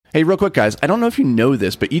Hey, real quick, guys, I don't know if you know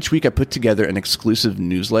this, but each week I put together an exclusive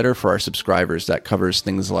newsletter for our subscribers that covers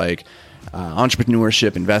things like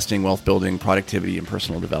entrepreneurship, investing, wealth building, productivity, and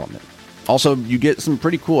personal development. Also, you get some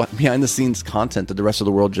pretty cool behind-the-scenes content that the rest of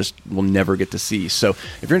the world just will never get to see. So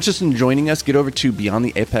if you're interested in joining us, get over to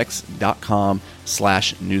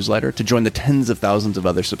beyondtheapex.com/newsletter to join the tens of thousands of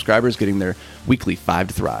other subscribers getting their weekly 5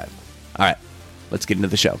 to Thrive. All right, let's get into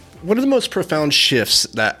the show. One of the most profound shifts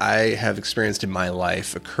that I have experienced in my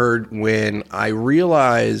life occurred when I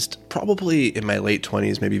realized, probably in my late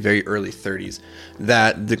 20s, maybe very early 30s,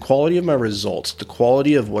 that the quality of my results, the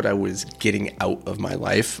quality of what I was getting out of my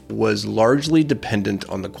life was largely dependent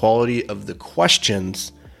on the quality of the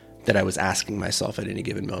questions that I was asking myself at any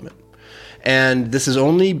given moment. And this has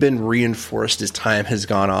only been reinforced as time has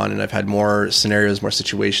gone on, and I've had more scenarios, more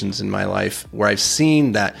situations in my life where I've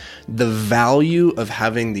seen that the value of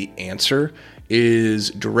having the answer is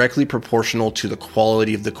directly proportional to the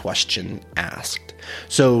quality of the question asked.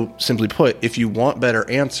 So simply put, if you want better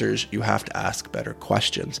answers, you have to ask better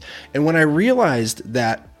questions. And when I realized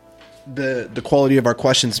that the quality of our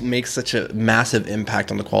questions makes such a massive impact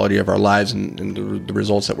on the quality of our lives and the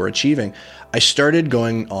results that we're achieving, I started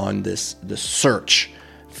going on this search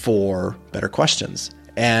for better questions.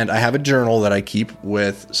 And I have a journal that I keep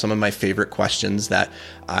with some of my favorite questions that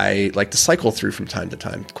I like to cycle through from time to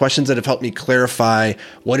time. Questions that have helped me clarify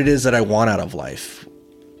what it is that I want out of life.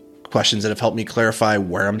 Questions that have helped me clarify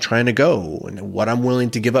where I'm trying to go and what I'm willing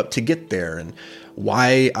to give up to get there and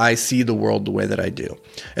why I see the world the way that I do.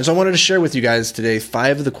 And so I wanted to share with you guys today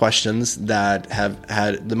 5 of the questions that have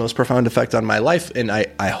had the most profound effect on my life. And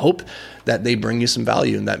I hope that they bring you some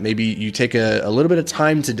value and that maybe you take a little bit of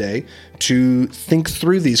time today to think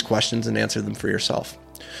through these questions and answer them for yourself.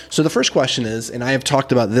 So the first question is, and I have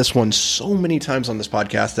talked about this one so many times on this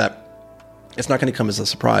podcast that it's not going to come as a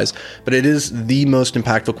surprise, but it is the most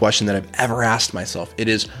impactful question that I've ever asked myself. It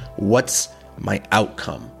is, what's my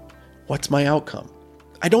outcome? What's my outcome?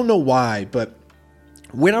 I don't know why, but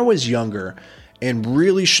when I was younger and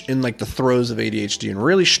really in like the throes of ADHD and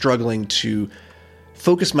really struggling to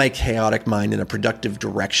focus my chaotic mind in a productive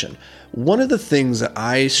direction, one of the things that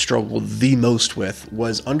I struggled the most with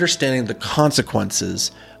was understanding the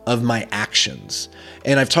consequences of my actions.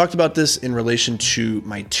 And I've talked about this in relation to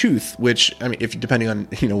my tooth, which, I mean, if depending on,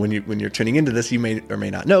 when you're tuning into this, you may or may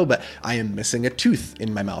not know, but I am missing a tooth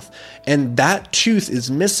in my mouth. And that tooth is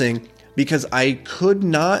missing because I could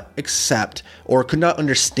not accept or could not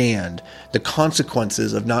understand the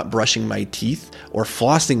consequences of not brushing my teeth or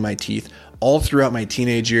flossing my teeth all throughout my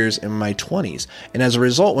teenage years and my 20s. And as a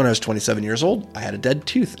result, when I was 27 years old, I had a dead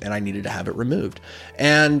tooth and I needed to have it removed.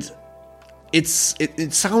 And it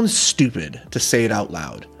sounds stupid to say it out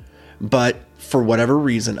loud, but for whatever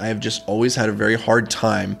reason, I have just always had a very hard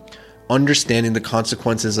time understanding the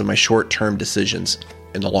consequences of my short-term decisions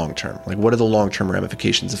in the long term. Like, what are the long-term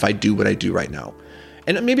ramifications if I do what I do right now?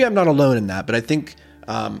 And maybe I'm not alone in that, but I think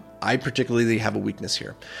I particularly have a weakness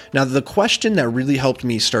here. Now, the question that really helped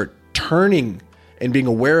me start turning and being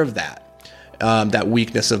aware of that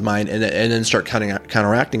weakness of mine and then start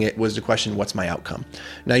counteracting it was the question, what's my outcome?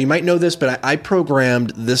 Now, you might know this, but I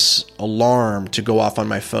programmed this alarm to go off on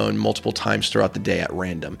my phone multiple times throughout the day at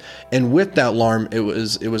random. And with that alarm, it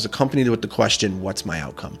was accompanied with the question, what's my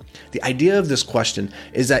outcome? The idea of this question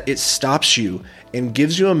is that it stops you and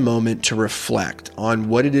gives you a moment to reflect on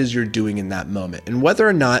what it is you're doing in that moment and whether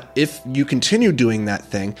or not, if you continue doing that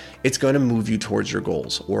thing, it's going to move you towards your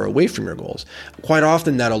goals or away from your goals. Quite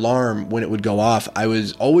often that alarm, when it would go off, I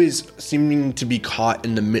was always seeming to be caught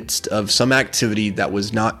in the midst of some activity that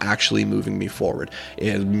was not actually moving me forward.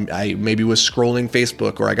 And I maybe was scrolling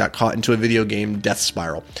Facebook, or I got caught into a video game death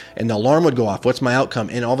spiral, and the alarm would go off. What's my outcome?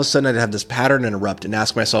 And all of a sudden I'd have this pattern interrupt and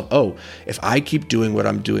ask myself, oh, if I keep doing what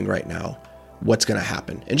I'm doing right now, what's going to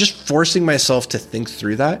happen? And just forcing myself to think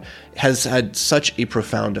through that has had such a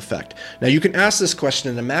profound effect. Now, you can ask this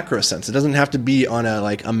question in a macro sense. It doesn't have to be on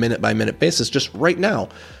a minute by minute basis. Just right now,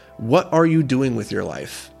 what are you doing with your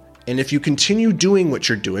life? And if you continue doing what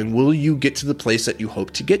you're doing, will you get to the place that you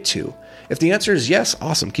hope to get to? If the answer is yes,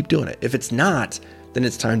 awesome, keep doing it. If it's not, then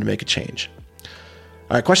it's time to make a change.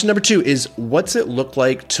 All right, question number 2 is, what's it look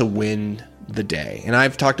like to win the day? And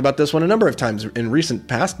I've talked about this one a number of times in recent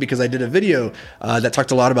past because I did a video that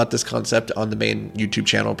talked a lot about this concept on the main YouTube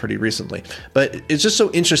channel pretty recently. But it's just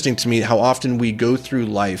so interesting to me how often we go through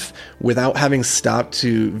life without having stopped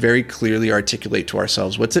to very clearly articulate to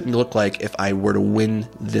ourselves, what's it look like if I were to win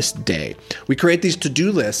this day? We create these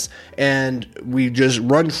to-do lists and we just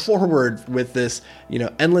run forward with this,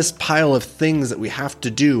 endless pile of things that we have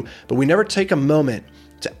to do, but we never take a moment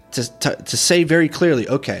to say very clearly,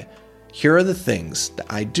 okay, here are the things that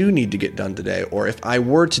I do need to get done today, or if I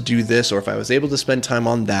were to do this, or if I was able to spend time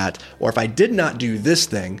on that, or if I did not do this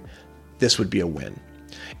thing, this would be a win.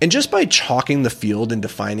 And just by chalking the field and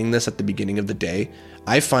defining this at the beginning of the day,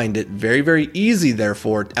 I find it very, very easy,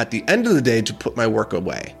 therefore, at the end of the day to put my work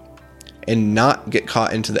away and not get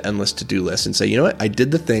caught into the endless to-do list and say, you know what, I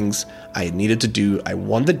did the things I needed to do. I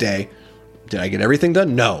won the day. Did I get everything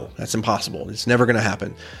done? No, that's impossible. It's never going to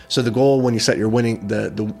happen. So the goal when you set your winning,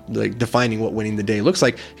 like defining what winning the day looks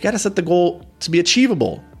like, you got to set the goal to be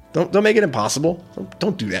achievable. Don't make it impossible.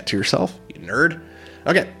 Don't do that to yourself, you nerd.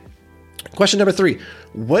 Okay. Question number 3.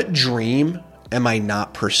 What dream am I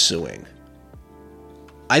not pursuing?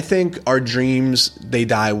 I think our dreams, they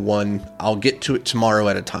die one. I'll get to it tomorrow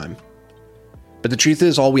at a time. But the truth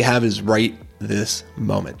is, all we have is right this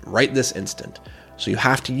moment, right this instant. So you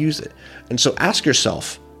have to use it. And so ask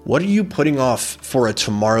yourself, what are you putting off for a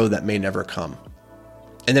tomorrow that may never come?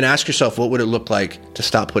 And then ask yourself, what would it look like to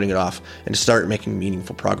stop putting it off and to start making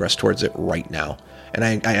meaningful progress towards it right now? And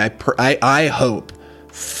I hope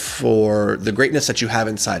for the greatness that you have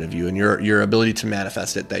inside of you and your ability to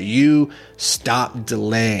manifest it, that you stop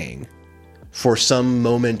delaying for some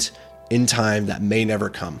moment in time that may never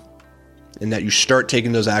come. And that you start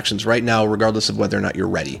taking those actions right now, regardless of whether or not you're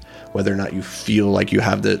ready, whether or not you feel like you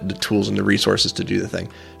have the tools and the resources to do the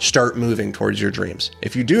thing. Start moving towards your dreams.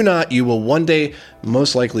 If you do not, you will one day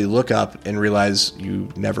most likely look up and realize you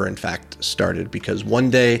never, in fact, started, because one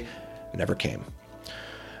day never came.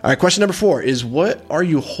 All right, question number 4 is, what are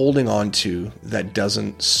you holding on to that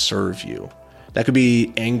doesn't serve you? That could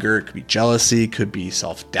be anger, it could be jealousy, it could be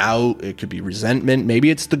self-doubt, it could be resentment. Maybe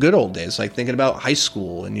it's the good old days, like thinking about high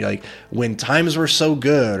school and like when times were so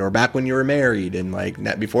good, or back when you were married and like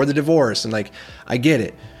before the divorce. And like, I get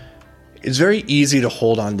it. It's very easy to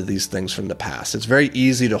hold on to these things from the past. It's very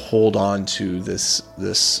easy to hold on to this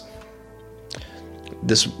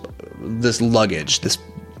luggage, this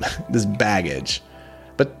baggage.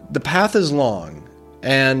 But the path is long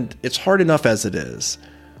and it's hard enough as it is.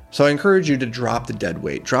 So I encourage you to drop the dead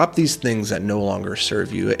weight, drop these things that no longer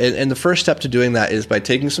serve you. And the first step to doing that is by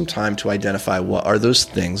taking some time to identify what are those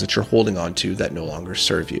things that you're holding on to that no longer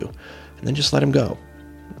serve you. And then just let them go.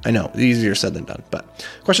 I know, easier said than done. But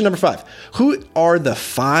question number 5, who are the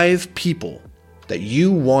 5 people that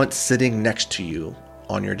you want sitting next to you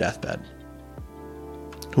on your deathbed?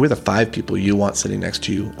 Who are the 5 people you want sitting next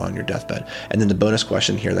to you on your deathbed? And then the bonus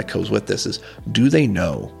question here that goes with this is, do they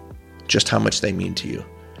know just how much they mean to you?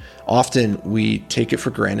 Often we take it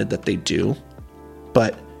for granted that they do,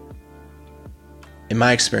 but in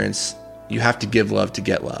my experience, you have to give love to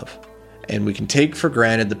get love. And we can take for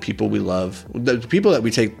granted the people we love. The people that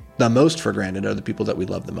we take the most for granted are the people that we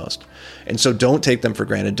love the most. And so don't take them for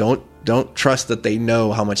granted. Don't trust that they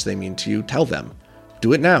know how much they mean to you. Tell them.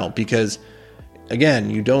 Do it now, because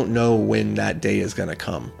again, you don't know when that day is going to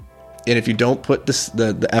come. And if you don't put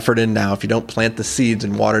the effort in now, if you don't plant the seeds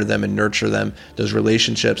and water them and nurture them, those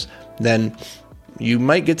relationships, then you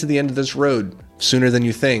might get to the end of this road sooner than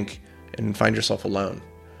you think and find yourself alone.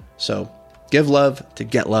 So give love to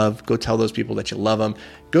get love. Go tell those people that you love them.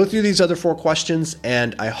 Go through these other 4 questions,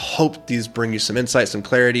 and I hope these bring you some insight, some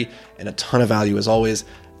clarity, and a ton of value as always.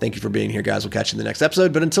 Thank you for being here, guys. We'll catch you in the next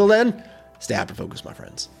episode. But until then, stay hyper-focused, my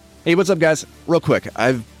friends. Hey, what's up, guys? Real quick,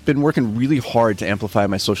 I've been working really hard to amplify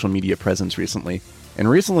my social media presence recently, and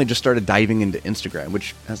recently just started diving into Instagram,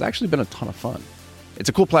 which has actually been a ton of fun. It's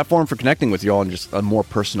a cool platform for connecting with you all in just a more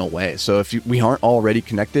personal way. So if we aren't already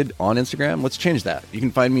connected on Instagram, let's change that. You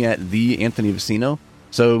can find me at @TheAnthonyVicino.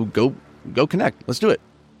 So go connect. Let's do it.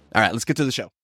 All right, let's get to the show.